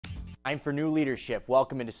Time for new leadership.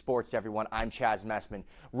 Welcome into sports, everyone. I'm Chaz Messman.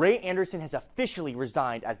 Ray Anderson has officially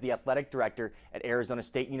resigned as the athletic director at Arizona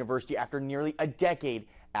State University after nearly a decade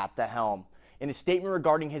at the helm. In a statement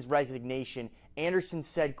regarding his resignation, Anderson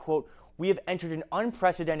said, quote, "We have entered an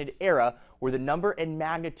unprecedented era where the number and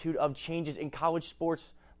magnitude of changes in college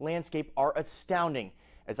sports landscape are astounding.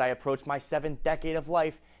 As I approach my 7th decade of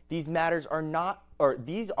life, these are not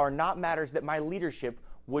matters that my leadership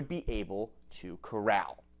would be able to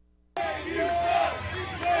corral."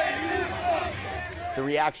 The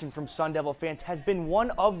reaction from Sun Devil fans has been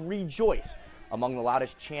one of rejoice. Among the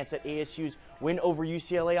loudest chants at ASU's win over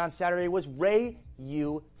UCLA on Saturday was "Ray,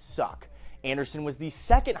 you suck." Anderson was the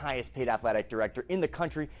second highest paid athletic director in the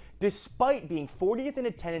country, despite being 40th in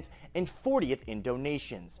attendance and 40th in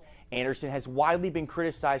donations. Anderson has widely been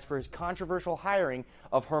criticized for his controversial hiring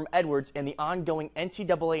of Herm Edwards and the ongoing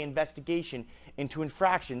NCAA investigation into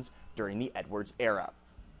infractions during the Edwards era.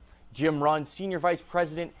 Jim Runn, Senior Vice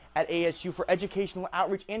President at ASU for Educational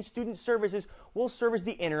Outreach and Student Services, will serve as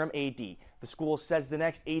the interim AD. The school says the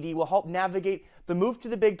next AD will help navigate the move to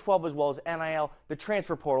the Big 12 as well as NIL, the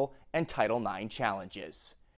transfer portal, and Title IX challenges.